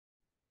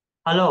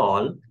Hello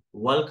all,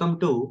 welcome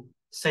to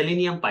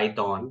Selenium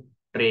Python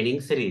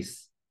training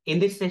series. In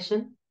this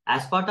session,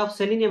 as part of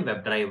Selenium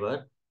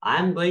WebDriver, I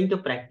am going to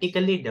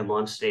practically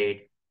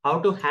demonstrate how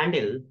to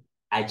handle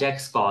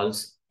Ajax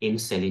calls in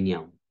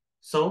Selenium.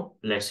 So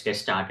let's get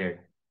started.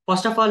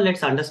 First of all,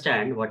 let's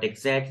understand what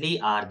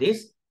exactly are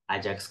these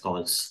Ajax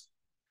calls.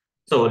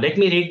 So let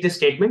me read this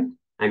statement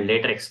and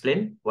later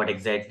explain what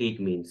exactly it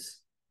means.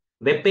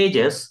 Web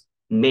pages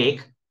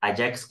make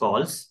Ajax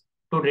calls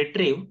to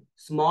retrieve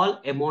small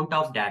amount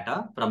of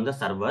data from the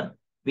server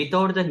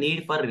without the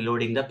need for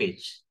reloading the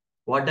page.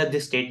 What does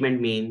this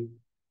statement mean?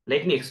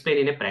 Let me explain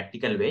in a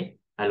practical way.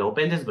 I'll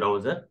open this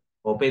browser,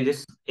 open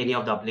this any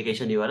of the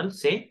application URL,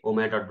 say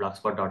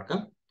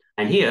omea.blogspot.com,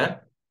 and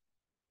here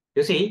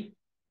you see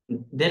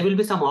there will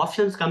be some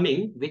options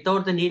coming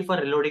without the need for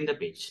reloading the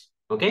page.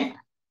 Okay.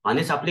 On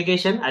this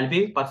application, I'll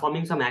be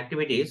performing some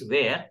activities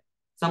where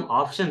some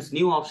options,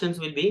 new options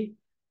will be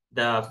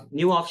the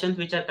new options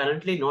which are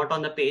currently not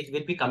on the page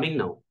will be coming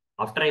now.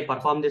 After I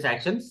perform this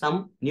action,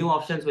 some new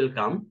options will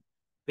come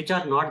which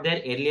are not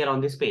there earlier on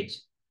this page.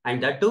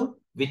 And that too,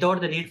 without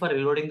the need for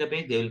reloading the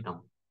page, they will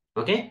come.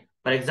 Okay.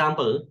 For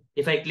example,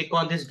 if I click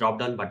on this drop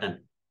down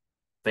button,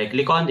 if I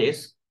click on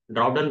this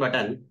drop down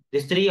button,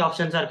 these three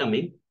options are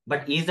coming.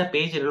 But is the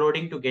page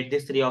reloading to get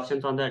these three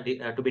options on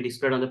the to be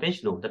displayed on the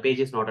page? No, the page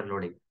is not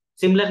reloading.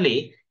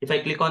 Similarly, if I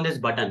click on this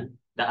button,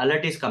 the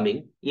alert is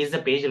coming. Is the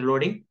page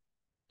reloading?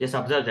 Just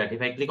observe that.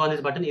 If I click on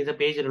this button, is the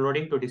page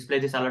reloading to display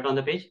this alert on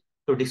the page?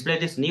 To display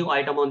this new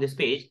item on this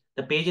page,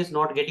 the page is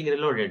not getting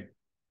reloaded.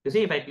 You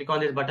see, if I click on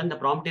this button, the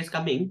prompt is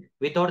coming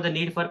without the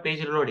need for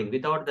page reloading,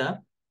 without the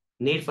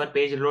need for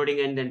page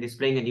reloading and then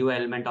displaying a new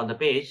element on the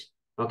page.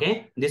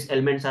 Okay, these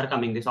elements are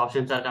coming, these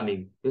options are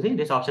coming. You see,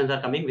 these options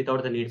are coming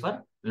without the need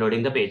for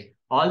loading the page.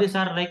 All these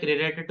are like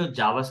related to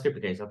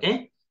JavaScript, guys.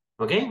 Okay,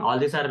 okay, all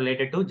these are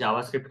related to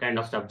JavaScript kind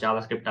of stuff.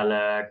 JavaScript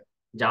alert,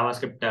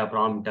 JavaScript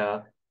prompt,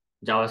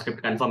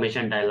 JavaScript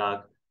confirmation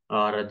dialog,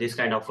 or this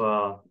kind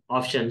of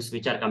options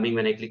which are coming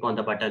when I click on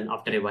the button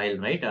after a while,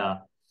 right?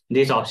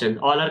 These options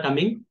all are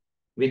coming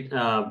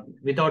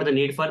without the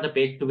need for the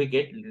page to be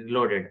get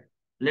loaded.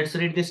 Let's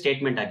read this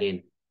statement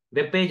again.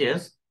 Web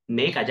pages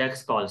make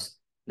Ajax calls.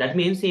 That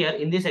means here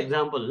in this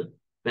example,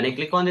 when I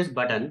click on this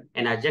button,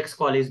 an Ajax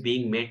call is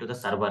being made to the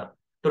server.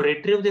 To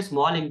retrieve the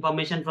small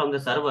information from the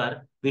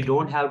server, we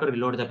don't have to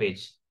reload the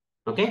page.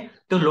 Okay.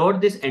 To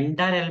load this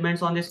entire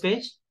elements on this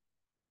page,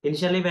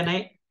 initially when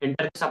I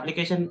enter this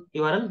application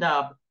URL,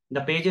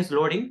 the page is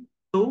loading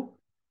to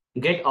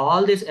get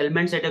all these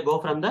elements that go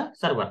from the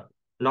server.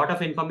 Lot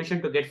of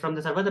information to get from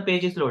the server, the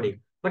page is loading.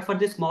 But for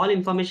the small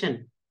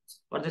information,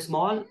 for the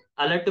small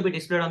alert to be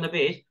displayed on the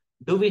page,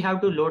 do we have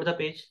to load the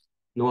page?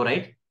 No,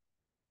 right?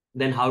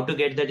 Then how to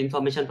get that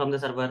information from the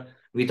server?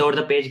 Without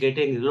the page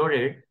getting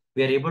loaded,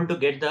 we are able to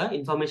get the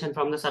information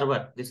from the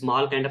server. The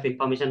small kind of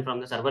information from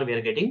the server we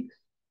are getting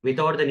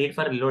without the need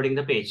for reloading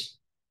the page.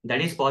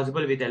 That is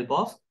possible with help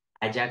of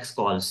Ajax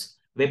calls.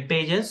 Web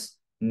pages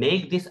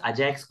make these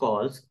Ajax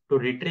calls to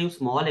retrieve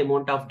small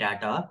amount of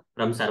data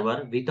from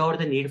server without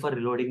the need for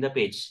reloading the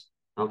page.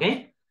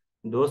 Okay,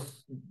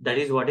 that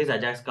is what is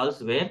Ajax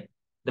calls, where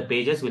the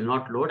pages will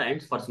not load,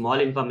 and for small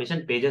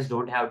information, pages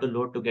don't have to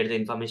load to get the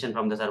information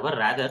from the server.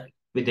 Rather,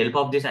 with the help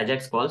of this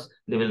Ajax calls,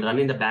 they will run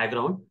in the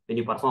background when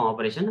you perform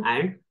operation,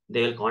 and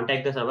they will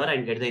contact the server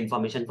and get the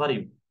information for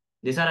you.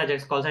 These are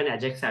Ajax calls and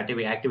Ajax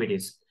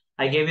activities.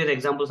 I gave you the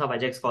examples of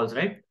Ajax calls,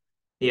 right?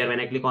 Here,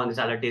 when I click on this,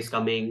 alert is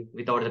coming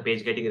without the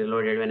page getting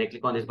reloaded. When I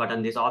click on this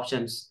button, these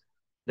options,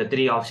 the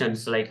three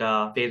options like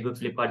Facebook,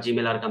 Flipkart,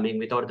 Gmail are coming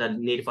without the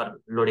need for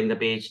loading the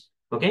page.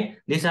 Okay,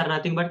 these are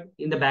nothing but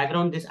in the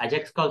background, these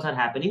Ajax calls are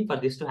happening for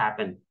this to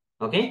happen.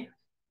 Okay,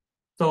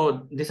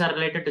 so these are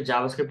related to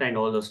JavaScript and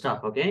all those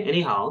stuff. Okay,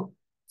 anyhow,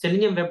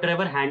 Selenium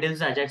WebDriver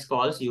handles Ajax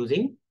calls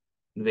using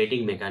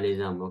waiting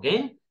mechanism.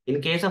 Okay,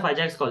 in case of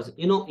Ajax calls,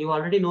 you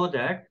already know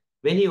that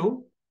when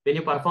you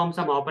perform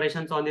some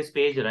operations on this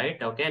page, right?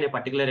 Okay, and a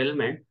particular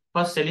element,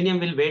 first Selenium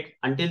will wait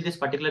until this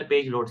particular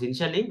page loads.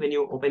 Initially, when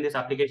you open this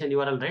application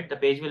URL, right, the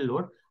page will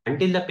load.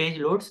 Until the page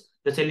loads,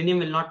 the Selenium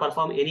will not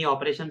perform any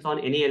operations on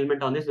any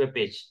element on this web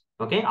page.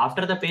 Okay,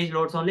 after the page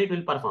loads only, it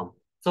will perform.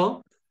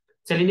 So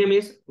Selenium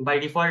is by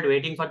default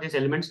waiting for these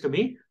elements to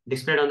be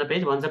displayed on the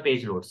page once the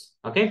page loads.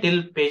 Okay,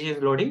 till page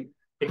is loading,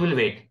 it will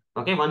wait.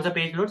 Okay, once the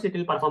page loads, it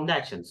will perform the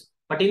actions.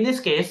 But in this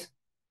case,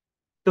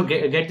 to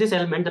get this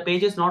element, the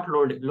page is not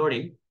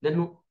loading.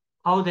 Then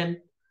how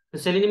then? The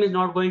Selenium is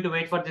not going to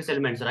wait for these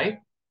elements, right?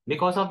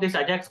 Because of this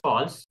Ajax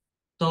calls.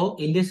 So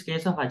in this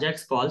case of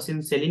Ajax calls,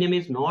 since Selenium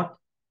is not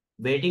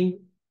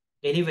waiting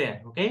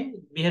anywhere, okay?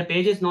 Here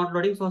page is not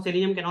loading, so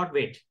Selenium cannot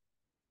wait.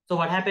 So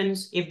what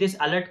happens if this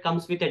alert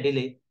comes with a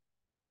delay?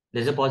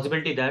 There's a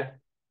possibility that,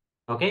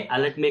 okay,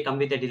 alert may come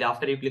with a delay.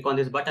 After you click on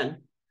this button,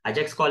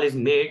 Ajax call is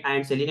made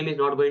and Selenium is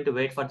not going to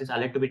wait for this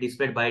alert to be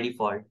displayed by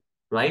default,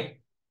 right?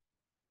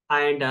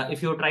 And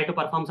if you try to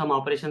perform some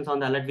operations on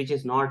the alert which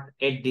is not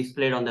yet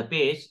displayed on the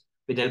page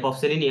with the help of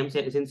Selenium,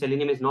 since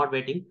Selenium is not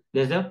waiting,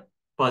 there's a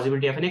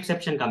possibility of an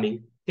exception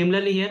coming.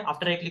 Similarly here,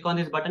 after I click on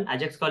this button,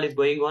 Ajax call is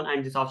going on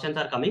and these options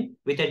are coming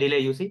with a delay,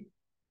 you see.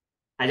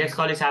 Ajax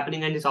call is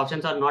happening and these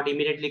options are not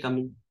immediately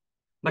coming.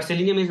 But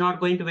Selenium is not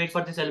going to wait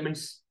for these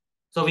elements.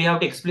 So we have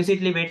to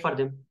explicitly wait for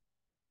them.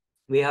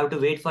 We have to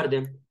wait for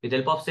them. With the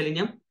help of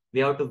Selenium,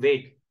 we have to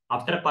wait.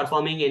 After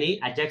performing any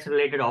Ajax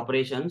related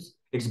operations,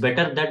 it's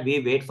better that we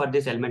wait for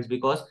these elements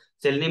because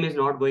Selenium is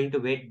not going to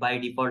wait by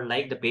default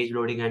like the page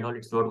loading and all.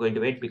 It's not going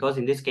to wait because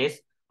in this case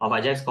of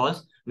Ajax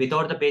calls,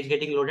 without the page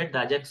getting loaded,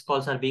 the Ajax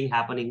calls are being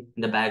happening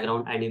in the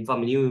background and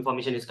new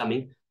information is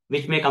coming,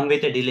 which may come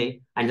with a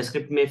delay and the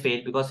script may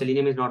fail because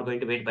Selenium is not going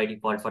to wait by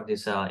default for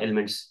these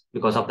elements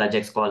because of the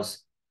Ajax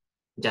calls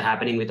which are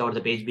happening without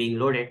the page being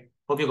loaded.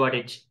 Hope you got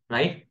it,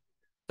 right?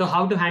 So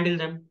how to handle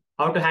them?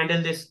 How to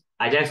handle this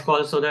Ajax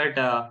call so that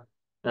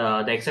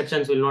the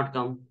exceptions will not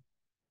come?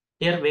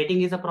 Here,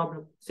 waiting is a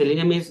problem.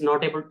 Selenium is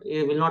not able,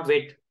 it will not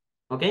wait.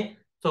 Okay.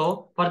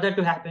 So for that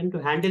to happen, to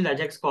handle the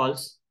Ajax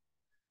calls,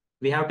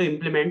 we have to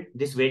implement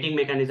this waiting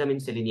mechanism in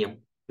Selenium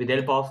with the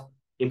help of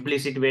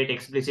implicit wait,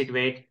 explicit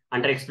wait.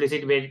 Under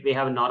explicit wait, we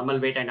have normal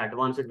wait and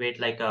advanced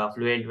wait like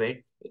fluent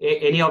wait.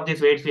 Any of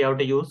these waits we have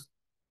to use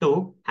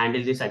to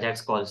handle these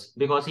Ajax calls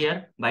because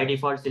here by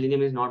default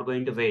Selenium is not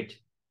going to wait,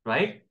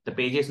 right? The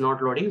page is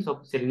not loading,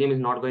 so Selenium is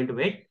not going to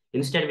wait.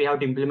 Instead, we have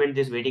to implement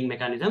these waiting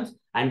mechanisms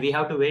and we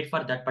have to wait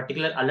for that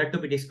particular alert to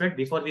be displayed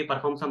before we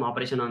perform some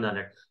operation on the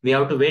alert. We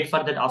have to wait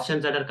for that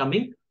options that are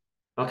coming,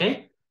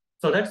 okay?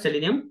 So that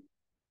Selenium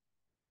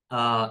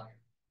uh,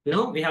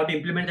 we have to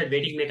implement that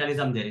waiting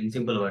mechanism there in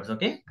simple words,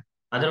 okay?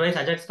 Otherwise,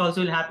 Ajax calls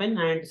will happen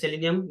and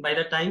Selenium by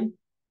the time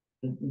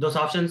those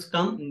options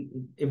come,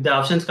 if the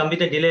options come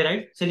with a delay,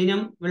 right?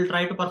 Selenium will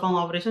try to perform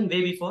operation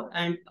way before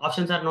and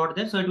options are not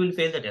there, so it will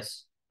fail the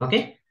test,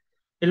 okay?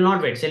 It will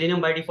not wait.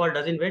 Selenium by default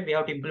doesn't wait. We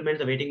have to implement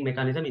the waiting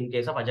mechanism in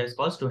case of Ajax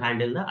calls to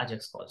handle the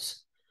Ajax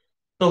calls.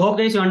 So hope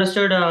guys you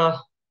understood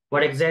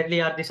what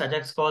exactly are these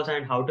Ajax calls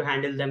and how to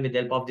handle them with the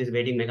help of this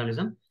waiting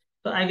mechanism.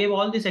 So I gave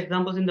all these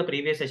examples in the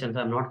previous sessions.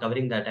 I'm not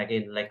covering that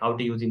again, like how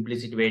to use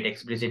implicit wait,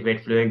 explicit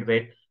wait, fluent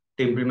wait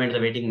to implement the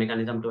waiting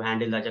mechanism to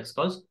handle the Ajax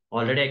calls.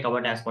 Already I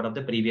covered as part of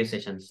the previous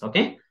sessions.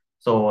 Okay.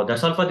 So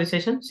that's all for this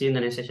session. See you in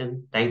the next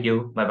session. Thank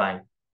you. Bye bye.